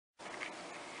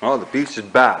Oh, the beast is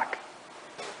back.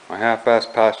 I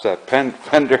half-assed past that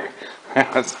fender.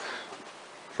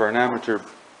 For an amateur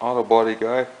auto body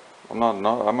guy, I'm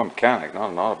a mechanic, not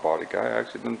an auto body guy. I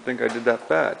actually didn't think I did that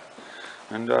bad.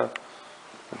 And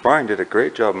Brian did a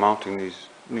great job mounting these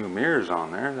new mirrors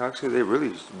on there. Actually, they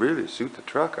really suit the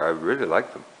truck. I really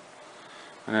like them.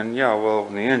 And then, yeah, well,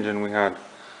 in the engine we had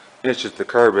issues with the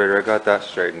carburetor. I got that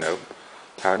straightened out.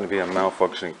 Happened to be a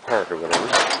malfunctioning part or whatever.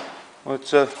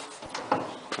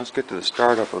 Let's get to the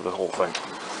startup of the whole thing.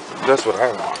 That's what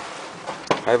I want.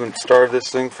 I haven't started this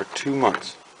thing for 2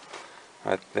 months.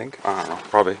 I think. I don't know.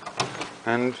 Probably.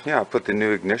 And yeah, I put the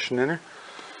new ignition in her.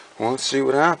 Well, let's see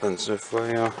what happens if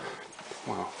I,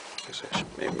 well, I guess I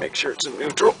should maybe make sure it's in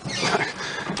neutral.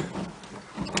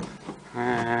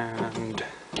 And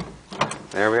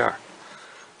there we are.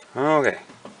 Okay.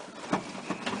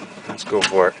 Let's go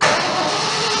for it.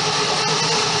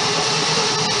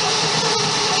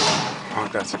 Oh,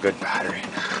 that's a good battery.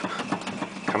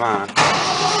 Come on.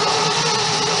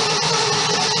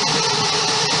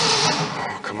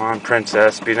 Oh, come on,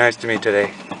 princess. Be nice to me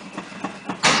today.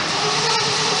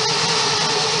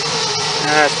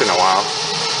 It's been a while.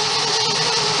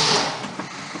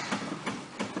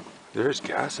 There's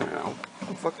gas in it. Oh,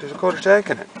 fuck, there's a quarter tank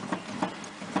in it.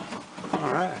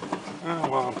 Alright. Oh,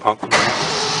 well, I'm pumping.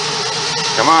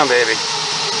 Come on, baby.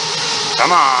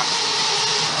 Come on.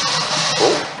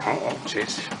 Oh,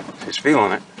 jeez. She's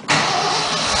feeling it.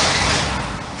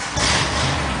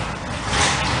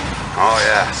 Oh,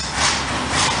 yes.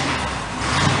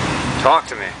 Talk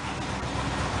to me.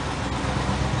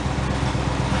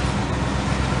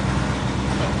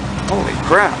 Holy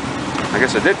crap. I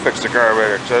guess I did fix the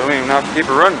carburetor, so I don't even have to keep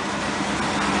it running.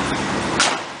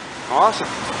 Awesome.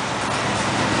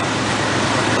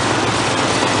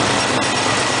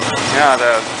 Yeah,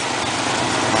 the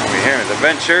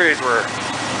Venturis were...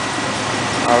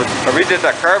 I redid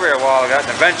that carburetor a while ago, and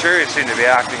the Venturis seemed to be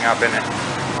acting up in it.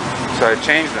 So I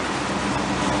changed them.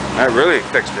 That really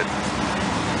fixed it.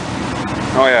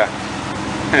 Oh yeah.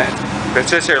 If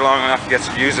it sits here long enough, it gets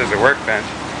used as a workbench.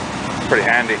 It's pretty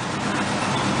handy.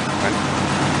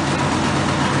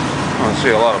 I don't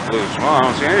see a lot of blues. Well, I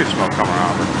don't see any smoke coming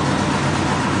out of it.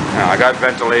 Yeah, I got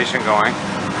ventilation going.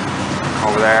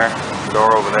 Over there.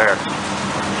 Door over there.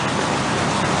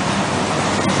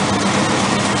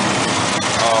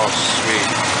 Oh, sweet.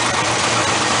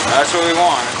 That's what we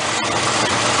wanted.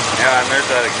 Yeah, and there's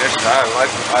that ignition.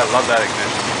 I love that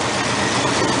ignition.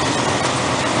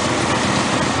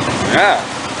 Yeah.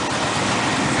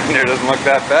 It doesn't look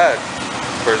that bad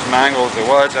for as mangled as it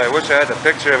was. I wish I had the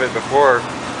picture of it before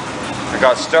I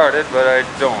got started, but I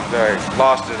don't. I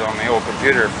lost it on the old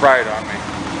computer. It fried on me.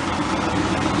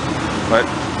 But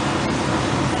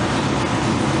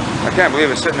I can't believe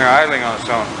it's sitting there idling on its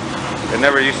own. It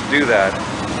never used to do that.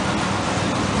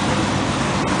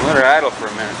 Let her idle for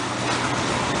a minute.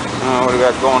 Oh, what do we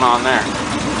got going on there?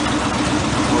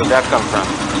 Where did that come from?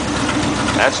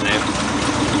 That's new.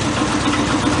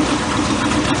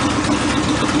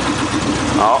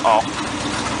 Uh-oh.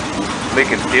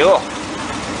 Leaking fuel.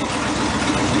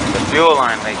 The fuel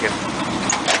line leaking.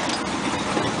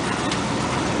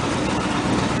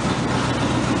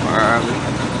 Where are we?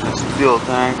 That's the fuel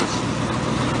tank.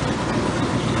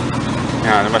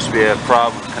 Yeah, there must be a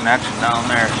problem connection down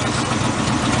there.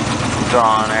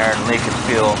 Drawing air and leaking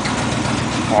fuel.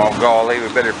 Oh golly, we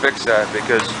better fix that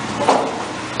because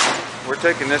we're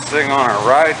taking this thing on a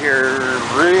ride here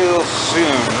real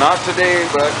soon. Not today,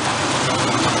 but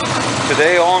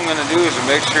today all I'm going to do is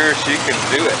make sure she can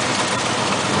do it.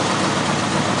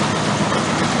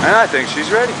 And I think she's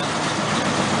ready.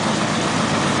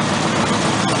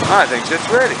 I think it's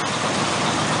ready.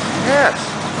 Yes.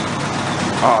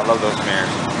 Oh, I love those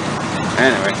mirrors.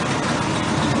 Anyway,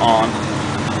 on.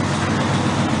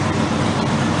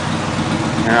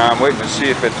 Yeah, I'm waiting to see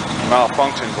if it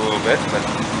malfunctions a little bit, but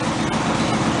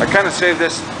I kind of saved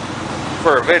this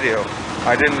for a video.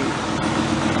 I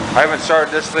haven't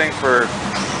started this thing for,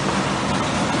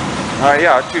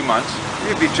 yeah, 2 months.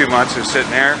 Maybe 2 months of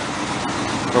sitting there.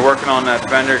 We're working on that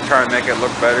fender, trying to make it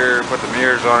look better, put the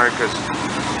mirrors on it, because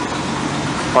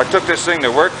I took this thing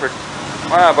to work for,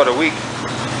 well, about a week.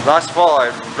 Last fall,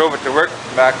 I drove it to work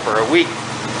back for a week.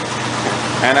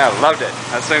 And I loved it.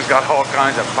 That thing's got all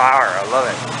kinds of power. I love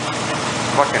it.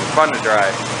 Fucking fun to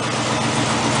drive.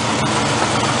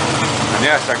 And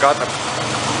yes, I got the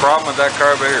problem with that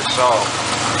carburetor solved.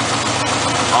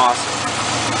 Awesome.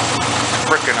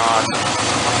 Freaking awesome.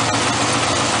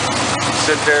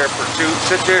 Sit there for 2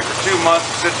 months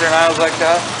and sit there and idle like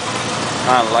that.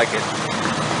 I like it.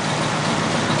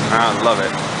 I love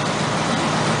it.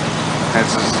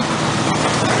 This is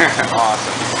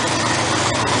awesome.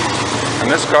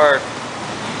 this car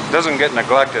doesn't get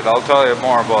neglected. I'll tell you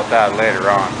more about that later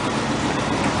on.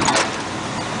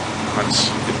 Let's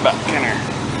get back in here.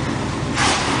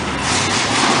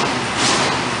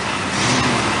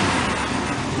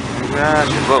 Yeah,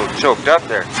 she's a little choked up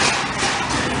there.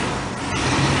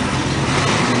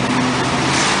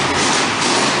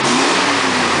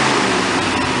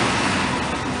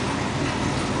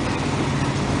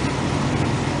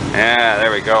 Yeah,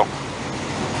 there we go.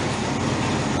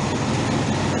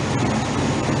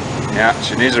 Yeah,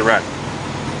 she needs a run.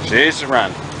 She needs to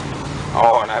run.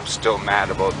 Oh, and I'm still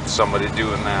mad about somebody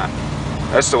doing that.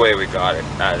 That's the way we got it.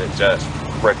 That is just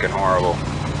freaking horrible.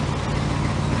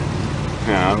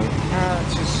 Yeah,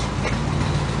 it's just...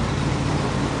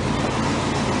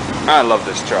 I love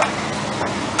this truck.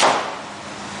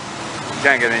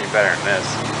 Can't get any better than this.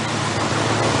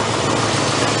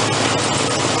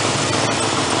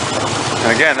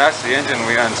 And again, that's the engine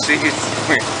we unseized.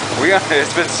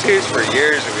 It's been seized for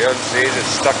years, and we unseized it,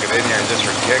 stuck it in here just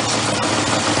for kicks.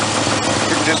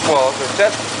 Well, the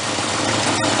test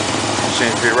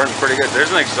seems to be running pretty good.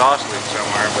 There's an exhaust leak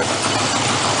somewhere, but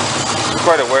I'm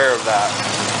quite aware of that.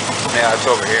 Yeah, it's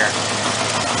over here.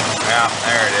 Yeah,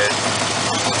 there it is.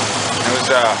 It was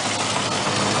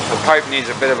the pipe needs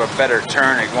a bit of a better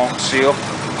turn. It won't seal,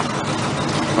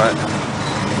 but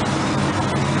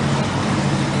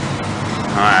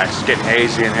it's getting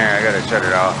hazy in here. I gotta shut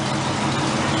it off.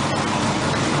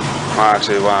 Well,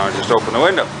 actually, why don't I just open the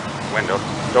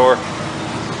door.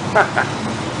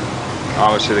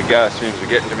 Obviously the gas seems to be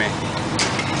getting to me.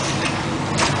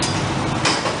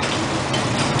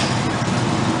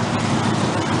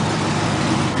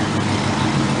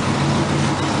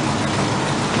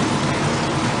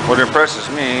 What impresses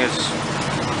me is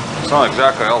it's not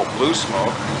exactly all blue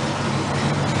smoke.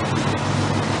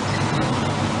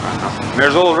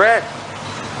 There's old Red.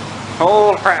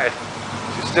 Old Red.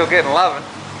 She's still getting loving.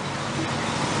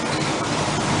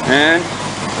 And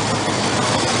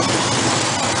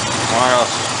what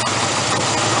else?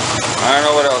 I don't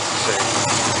know what else to say.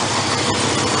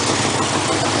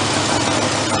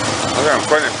 Look, I'm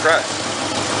quite impressed.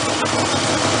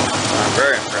 I'm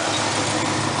very impressed.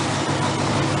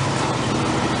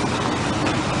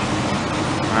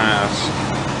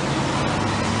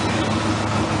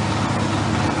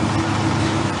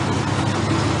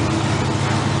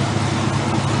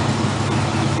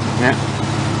 Yeah.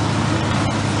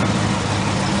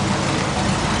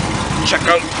 Check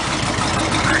out.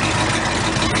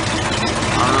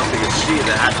 I don't know if you can see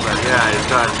that, but yeah, it's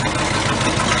got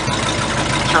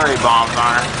cherry bombs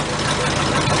on it.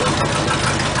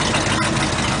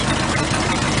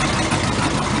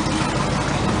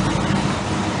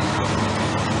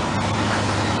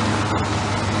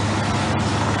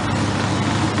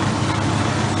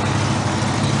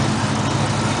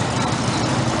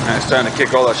 And it's time to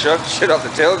kick all that shit off the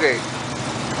tailgate.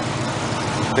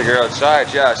 Take her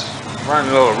outside, yeah, she's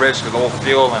running a little risk with old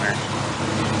fuel in her.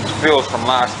 Fuels from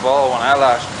last fall when I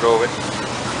last drove it.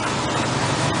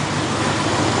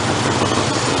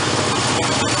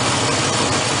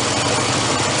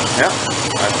 Yeah,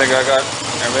 I think I got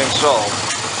everything solved.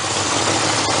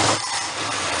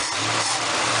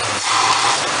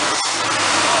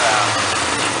 Oh yeah,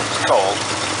 it's cold.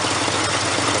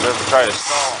 So let's try to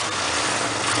stall.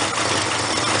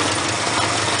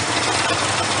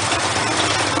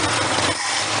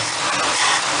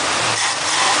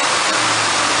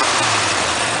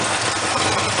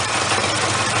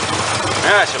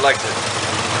 Yeah, she likes it.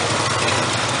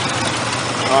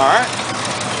 Alright.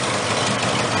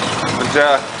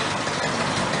 But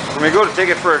when we go to take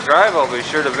it for a drive, I'll be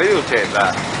sure to videotape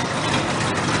that.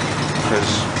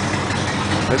 Because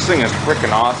this thing is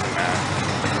freaking awesome, man.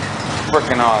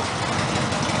 Freaking awesome.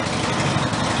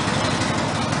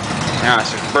 Yeah,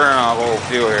 she's burning off old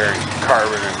fuel here and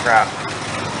carbon and crap.